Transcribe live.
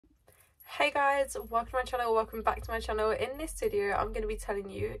Hey guys, welcome to my channel, welcome back to my channel. In this video I'm going to be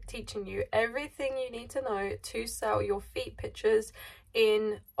teaching you everything you need to know to sell your feet pictures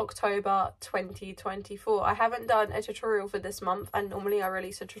in October 2024. I haven't done a tutorial for this month, and normally I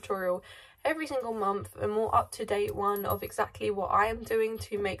release a tutorial every single month, a more up-to-date one of exactly what I am doing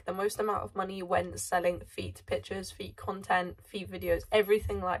to make the most amount of money when selling feet pictures, feet content, feet videos,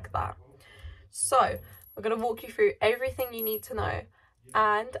 everything like that. So I'm going to walk you through everything you need to know.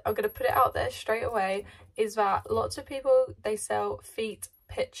 And I'm going to put it out there straight away, is that lots of people, they sell feet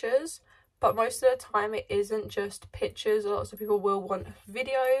pictures, but most of the time it isn't just pictures. Lots of people will want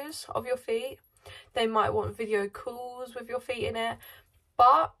videos of your feet. They might want video calls with your feet in it.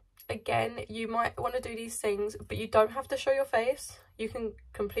 But again, you might want to do these things, but you don't have to show your face. You can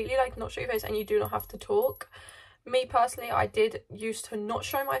completely not show your face, and you do not have to talk. Me personally, I did used to not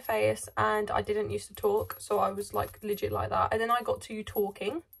show my face and I didn't used to talk, so I was legit like that. And then I got to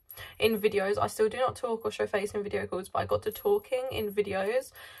talking in videos. I still do not talk or show face in video calls, but I got to talking in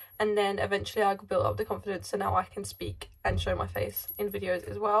videos, and then eventually I built up the confidence, so now I can speak and show my face in videos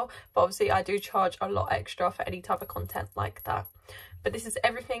as well. But obviously I do charge a lot extra for any type of content like that. But this is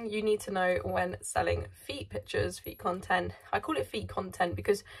everything you need to know when selling feet pictures, feet content. I call it feet content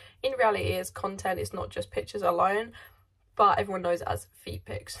because in reality it is content. It's not just pictures alone, but everyone knows it as feet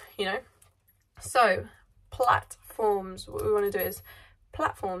pics, you know? So platforms, what we want to do is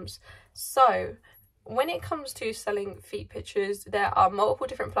platforms. So when it comes to selling feet pictures, there are multiple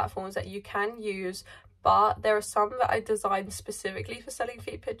different platforms that you can use, but there are some that are designed specifically for selling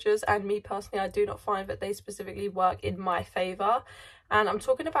feet pictures, and me personally, I do not find that they specifically work in my favour. And I'm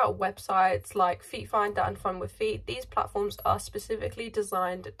talking about websites like Feet Finder and Fun with Feet. These platforms are specifically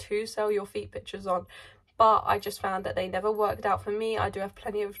designed to sell your feet pictures on, but I just found that they never worked out for me. I do have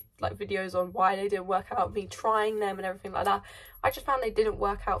plenty of videos on why they didn't work out, me trying them and everything like that. I just found they didn't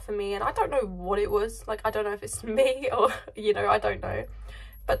work out for me, and I don't know what it was. I don't know if it's me or, you know, I don't know.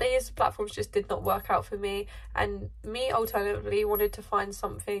 But these platforms just did not work out for me, and me alternatively wanted to find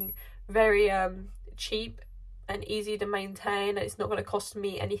something very cheap and easy to maintain, and it's not going to cost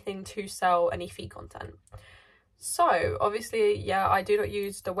me anything to sell any feet content. So obviously, yeah, I do not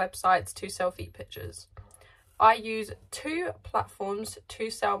use the websites to sell feet pictures. I use two platforms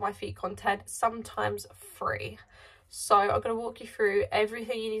to sell my feet content, sometimes free. So I'm going to walk you through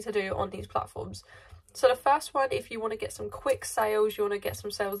everything you need to do on these platforms. So the first one, if you want to get some quick sales, you want to get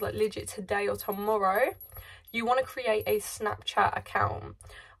some sales legit today or tomorrow, you want to create a Snapchat account.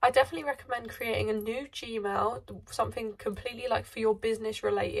 I definitely recommend creating a new Gmail, something completely for your business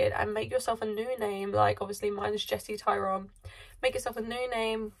related, and make yourself a new name. Obviously mine is Jessie Tyrone. Make yourself a new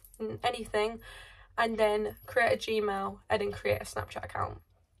name, anything, and then create a Gmail and then create a Snapchat account.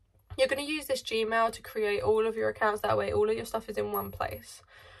 You're going to use this Gmail to create all of your accounts. That way all of your stuff is in one place.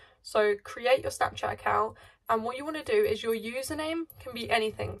 So create your Snapchat account, and what you want to do is your username can be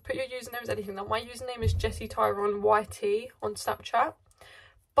anything. Put your username as anything. Now my username is Jessie Tyrone YT on Snapchat,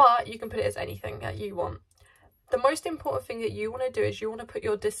 but you can put it as anything that you want. The most important thing that you want to do is you want to put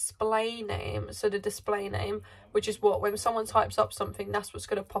your display name. So the display name, which is what, when someone types up something, that's what's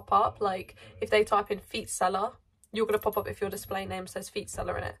going to pop up. If they type in feet seller, you're going to pop up if your display name says feet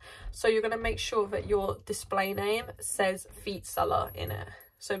seller in it. So you're going to make sure that your display name says feet seller in it.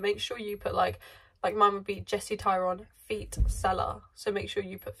 So make sure you put like mine would be Jessie Tyrone feet seller. So make sure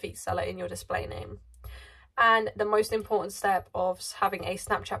you put feet seller in your display name. And the most important step of having a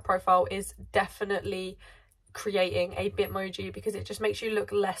Snapchat profile is definitely creating a Bitmoji, because it just makes you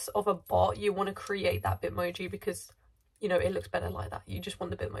look less of a bot. You want to create that Bitmoji because, you know, it looks better like that. You just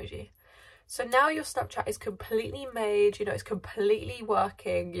want the Bitmoji. So now your Snapchat is completely made, you know, it's completely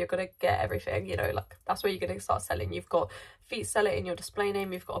working. You're going to get everything, you know, that's where you're going to start selling. You've got feet seller in your display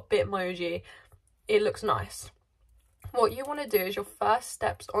name. You've got a Bitmoji. It looks nice. What you want to do is your first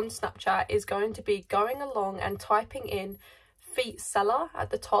steps on Snapchat is going to be going along and typing in feet seller at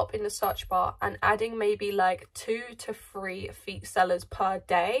the top in the search bar, and adding maybe 2 to 3 feet sellers per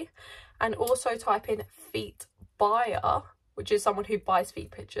day, and also type in feet buyer, which is someone who buys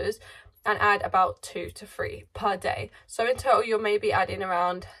feet pictures, and add about 2 to 3 per day. So in total you're maybe adding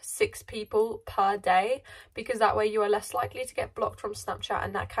around 6 people per day, because that way you are less likely to get blocked from Snapchat,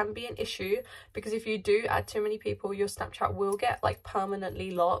 and that can be an issue because if you do add too many people, your Snapchat will get permanently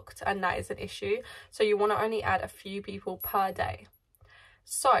locked, and that is an issue. So you want to only add a few people per day.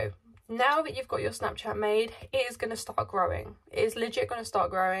 So now that you've got your Snapchat made, it is going to start growing. It is legit going to start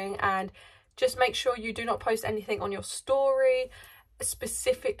growing, and just make sure you do not post anything on your story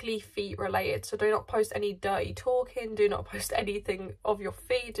specifically feet related. So do not post any dirty talking, do not post anything of your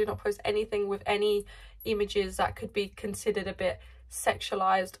feet, do not post anything with any images that could be considered a bit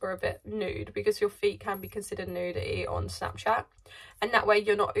sexualized or a bit nude, because your feet can be considered nudity on Snapchat, and that way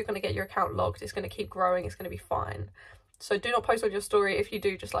you're going to get your account logged. It's going to keep growing, it's going to be fine. So do not post on your story. If you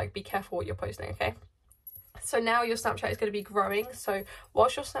do, just like be careful what you're posting, okay? So now your Snapchat is going to be growing. So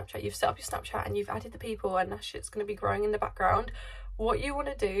whilst your Snapchat, you've set up your Snapchat and you've added the people and that shit's going to be growing in the background, what you want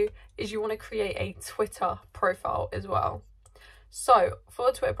to do is you want to create a Twitter profile as well. So for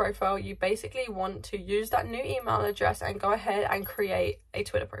a Twitter profile, you basically want to use that new email address and go ahead and create a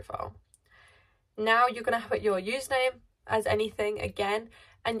Twitter profile. Now you're going to put your username as anything again,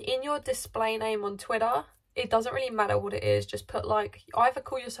 and in your display name on Twitter, it doesn't really matter what it is. Just put like, either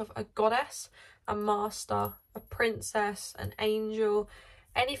call yourself a goddess, a master, a princess, an angel,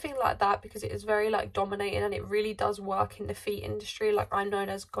 anything like that, because it is very like dominating and it really does work in the feet industry. Like I'm known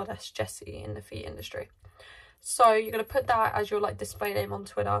as Goddess Jessie in the feet industry. So you're going to put that as your like display name on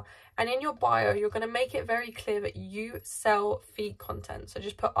Twitter, and in your bio you're going to make it very clear that you sell feet content. So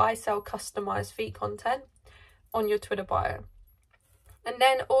just put I sell customized feet content on your Twitter bio. And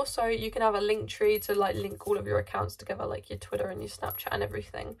then also you can have a link tree to like link all of your accounts together, like your Twitter and your Snapchat and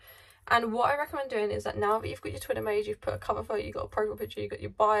everything. And what I recommend doing is that now that you've got your Twitter page, you've put a cover photo, you've got a profile picture, you've got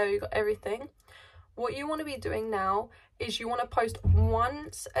your bio, you've got everything, what you want to be doing now is you want to post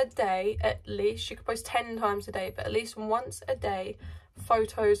once a day at least. You could post 10 times a day, but at least once a day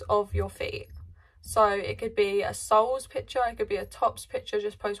photos of your feet. So it could be a soles picture, it could be a tops picture.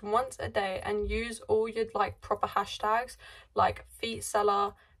 Just post once a day and use all your like proper hashtags like feet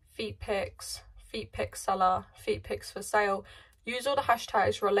seller, feet pics seller, feet pics for sale. Use all the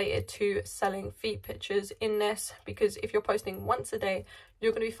hashtags related to selling feet pictures in this, because if you're posting once a day,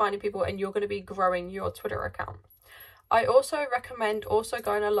 you're going to be finding people and you're going to be growing your Twitter account. I also recommend also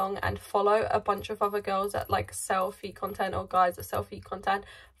going along and follow a bunch of other girls that like sell feet content, or guys that sell feet content.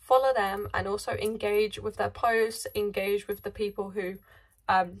 Follow them and also engage with their posts, engage with the people who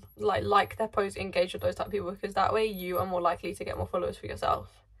like their posts, engage with those type of people, because that way you are more likely to get more followers for yourself.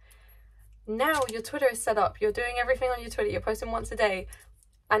 Now your Twitter is set up, you're doing everything on your Twitter, you're posting once a day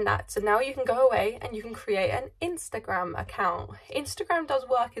and that. So now you can go away and you can create an Instagram account. Instagram does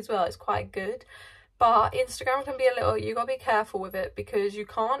work as well, it's quite good, but Instagram can be a little, you gotta be careful with it, because you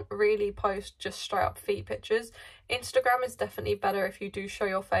can't really post just straight up feet pictures. Instagram is definitely better if you do show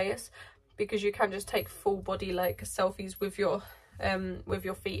your face, because you can just take full body like selfies with your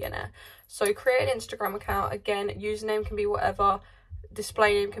feet in it. So create an Instagram account. Again, username can be whatever,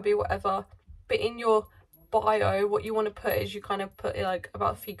 display name can be whatever, but in your bio what you want to put is you kind of put like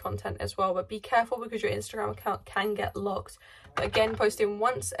about feet content as well, but be careful because your Instagram account can get locked. But again, posting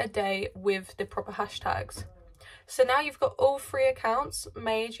once a day with the proper hashtags. So now you've got all 3 accounts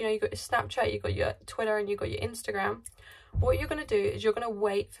made. You know, you've got your Snapchat, you've got your Twitter, and you've got your Instagram. What you're going to do is you're going to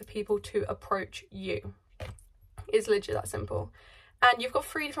wait for people to approach you. It's legit that simple. And you've got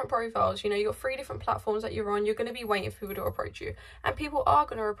 3 different profiles, you know, you've got 3 different platforms that you're on. You're going to be waiting for people to approach you. And people are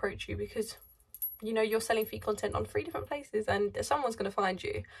going to approach you because, you know, you're selling feet content on 3 different places and someone's going to find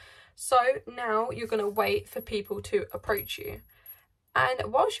you. So now you're going to wait for people to approach you.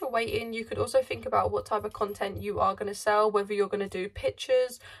 And whilst you're waiting, you could also think about what type of content you are going to sell, whether you're going to do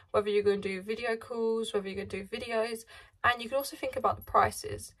pictures, whether you're going to do video calls, whether you're going to do videos. And you can also think about the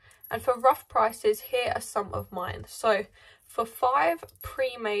prices. And for rough prices, here are some of mine. So for 5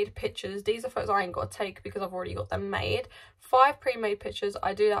 pre-made pictures, these are photos I ain't got to take because I've already got them made. 5 pre-made pictures,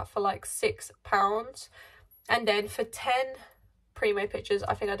 I do that for like £6. And then for 10 pre-made pictures,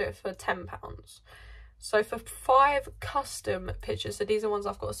 I think I do it for £10. So for 5 custom pictures, so these are ones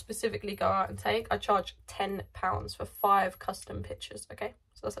I've got to specifically go out and take, I charge £10 for 5 custom pictures, okay?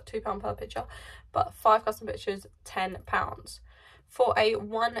 So that's like £2 per picture, but 5 custom pictures, £10. For a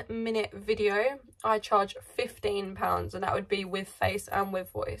 1-minute video, I charge £15, and that would be with face and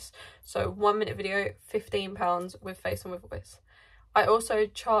with voice. So 1-minute video, £15 with face and with voice. I also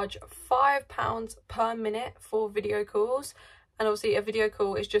charge £5 per minute for video calls. And obviously a video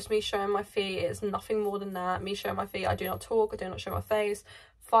call is just me showing my feet. It's nothing more than that. Me showing my feet. I do not talk. I do not show my face.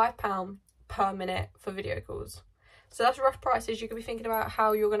 £5 per minute for video calls. So that's rough prices. You could be thinking about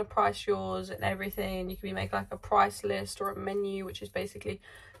how you're going to price yours and everything. You could be making like a price list or a menu, which is basically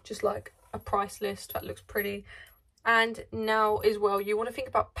just like a price list that looks pretty. And now as well, you want to think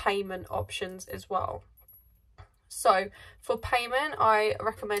about payment options as well. So for payment, I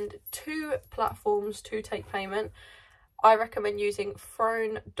recommend 2 platforms to take payment. I recommend using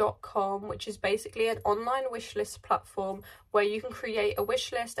Throne.com, which is basically an online wish list platform where you can create a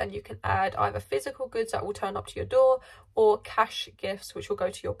wish list and you can add either physical goods that will turn up to your door or cash gifts which will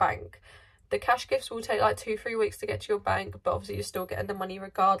go to your bank. The cash gifts will take like 2-3 weeks to get to your bank, but obviously you're still getting the money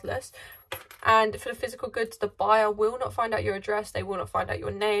regardless. And for the physical goods, the buyer will not find out your address, they will not find out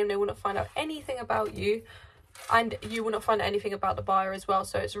your name, they will not find out anything about you, and you will not find out anything about the buyer as well.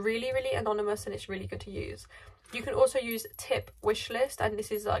 So it's really, really anonymous, and it's really good to use. You can also use tip wishlist, and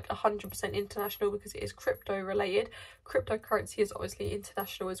this is like 100% international because it is crypto related. Cryptocurrency is obviously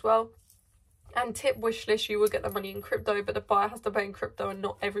international as well. And tip wishlist, you will get the money in crypto, but the buyer has to pay in crypto, and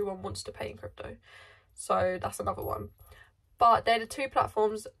not everyone wants to pay in crypto. So that's another one. But they're the two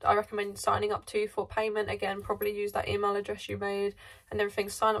platforms I recommend signing up to for payment. Again, probably use that email address you made and everything.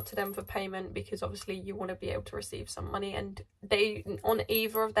 Sign up to them for payment, because obviously you want to be able to receive some money. And they, on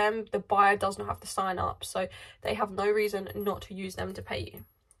either of them, the buyer does not have to sign up. So they have no reason not to use them to pay you.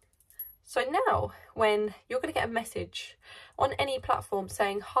 So now, when you're going to get a message on any platform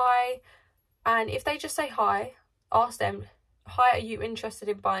saying hi, and if they just say hi, ask them, hi, are you interested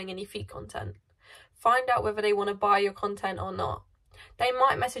in buying any feet content? Find out whether they want to buy your content or not. They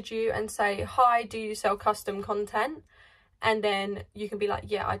might message you and say, hi, do you sell custom content? And then you can be like,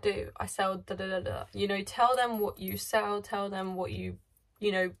 yeah, I do. I sell da da da da. You know, tell them what you sell, tell them what you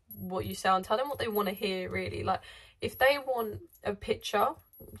sell, and tell them what they want to hear, really. Like, if they want a picture,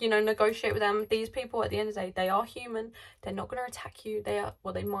 you know, negotiate with them. These people, at the end of the day, they are human. They're not going to attack you. They are,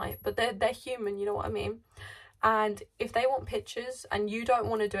 well, they might, but they're human, you know what I mean? And if they want pictures and you don't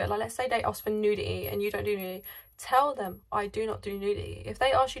want to do it, like let's say they ask for nudity and you don't do nudity, tell them, I do not do nudity. If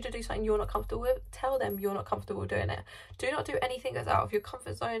they ask you to do something you're not comfortable with, tell them you're not comfortable doing it. Do not do anything that's out of your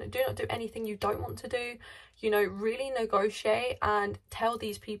comfort zone. Do not do anything you don't want to do. You know, really negotiate and tell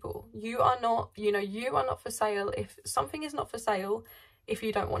these people, you are not, you know, you are not for sale. If something is not for sale, if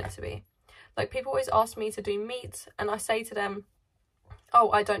you don't want it to be. Like, people always ask me to do meats, and I say to them, oh,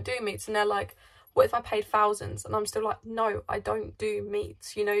 I don't do meats. And they're like, what if I paid thousands? And I'm still like, no, I don't do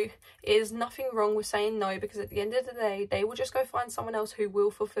meats. You know, there's nothing wrong with saying no, because at the end of the day, they will just go find someone else who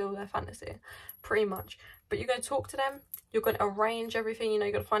will fulfill their fantasy, pretty much. But you're going to talk to them, you're going to arrange everything, you know,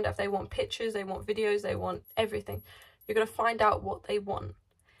 you're going to find out if they want pictures, they want videos, they want everything. You're going to find out what they want.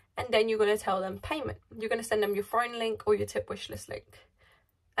 And then you're going to tell them payment. You're going to send them your phone link or your tip wish list link.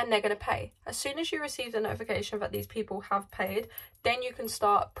 And they're going to pay. As soon as you receive the notification that these people have paid, then you can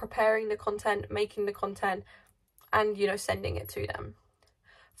start preparing the content, making the content, and, you know, sending it to them.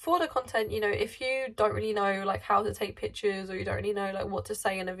 For the content, you know, if you don't really know like how to take pictures, or you don't really know like what to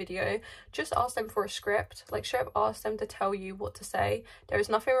say in a video, just ask them for a script. Like, straight up ask them to tell you what to say. There is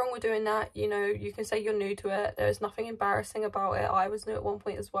nothing wrong with doing that. You know, you can say you're new to it. There is nothing embarrassing about it. I was new at one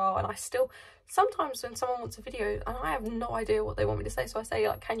point as well, and I still, sometimes when someone wants a video and I have no idea what they want me to say, so I say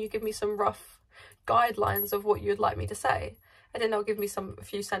like, can you give me some rough guidelines of what you'd like me to say? And then they'll give me a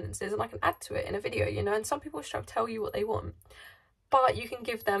few sentences and I can add to it in a video, you know. And some people straight up tell you what they want. But you can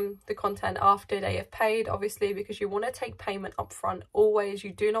give them the content after they have paid, obviously, because you want to take payment up front. Always,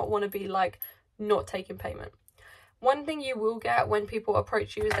 you do not want to be like not taking payment. One thing you will get when people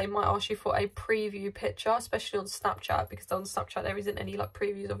approach you is they might ask you for a preview picture, especially on Snapchat, because on Snapchat there isn't any like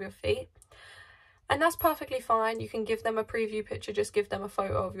previews of your feet. And that's perfectly fine. You can give them a preview picture, just give them a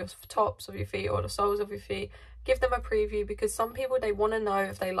photo of your tops of your feet or the soles of your feet. Give them a preview, because some people, they want to know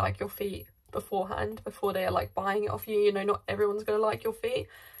if they like your feet beforehand, before they are like buying it off you. You know, not everyone's gonna like your feet,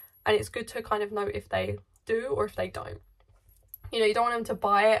 and it's good to kind of know if they do or if they don't. You know, you don't want them to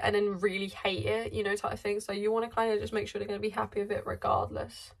buy it and then really hate it, you know, type of thing. So you want to kind of just make sure they're going to be happy with it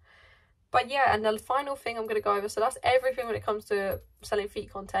regardless. But yeah, and the final thing I'm going to go over, so that's everything when it comes to selling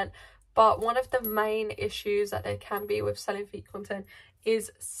feet content. But one of the main issues that there can be with selling feet content is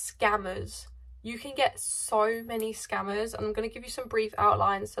scammers. You can get so many scammers, and I'm going to give you some brief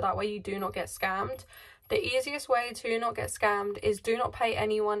outlines so that way you do not get scammed. The easiest way to not get scammed is do not pay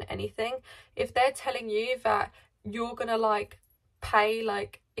anyone anything. If they're telling you that you're going to like pay,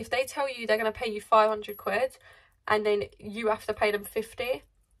 like if they tell you they're going to pay you 500 quid and then you have to pay them 50,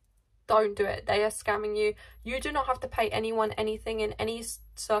 don't do it. They are scamming you. You do not have to pay anyone anything in any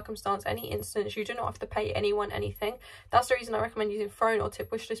circumstance, any instance. You do not have to pay anyone anything. That's the reason I recommend using phone or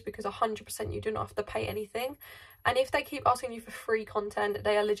tip wish list, because 100% you do not have to pay anything. And if they keep asking you for free content,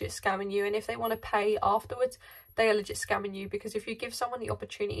 they are legit scamming you. And if they want to pay afterwards, they are legit scamming you, because if you give someone the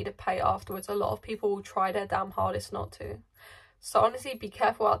opportunity to pay afterwards, a lot of people will try their damn hardest not to. So honestly, be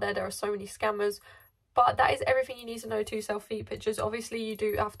careful out there. There are so many scammers. But that is everything you need to know to sell feet pictures. Obviously, you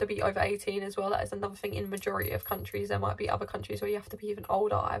do have to be over 18 as well. That is another thing in majority of countries. There might be other countries where you have to be even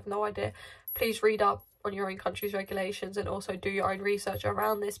older. I have no idea. Please read up on your own country's regulations and also do your own research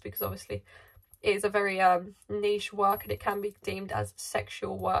around this, because obviously it is a very niche work and it can be deemed as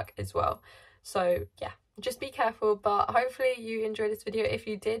sexual work as well. So yeah, just be careful. But hopefully you enjoyed this video. If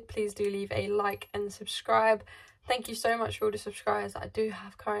you did, please do leave a like and subscribe. Thank you so much for all the subscribers that I do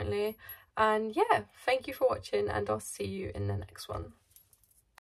have currently. And yeah, thank you for watching, and I'll see you in the next one.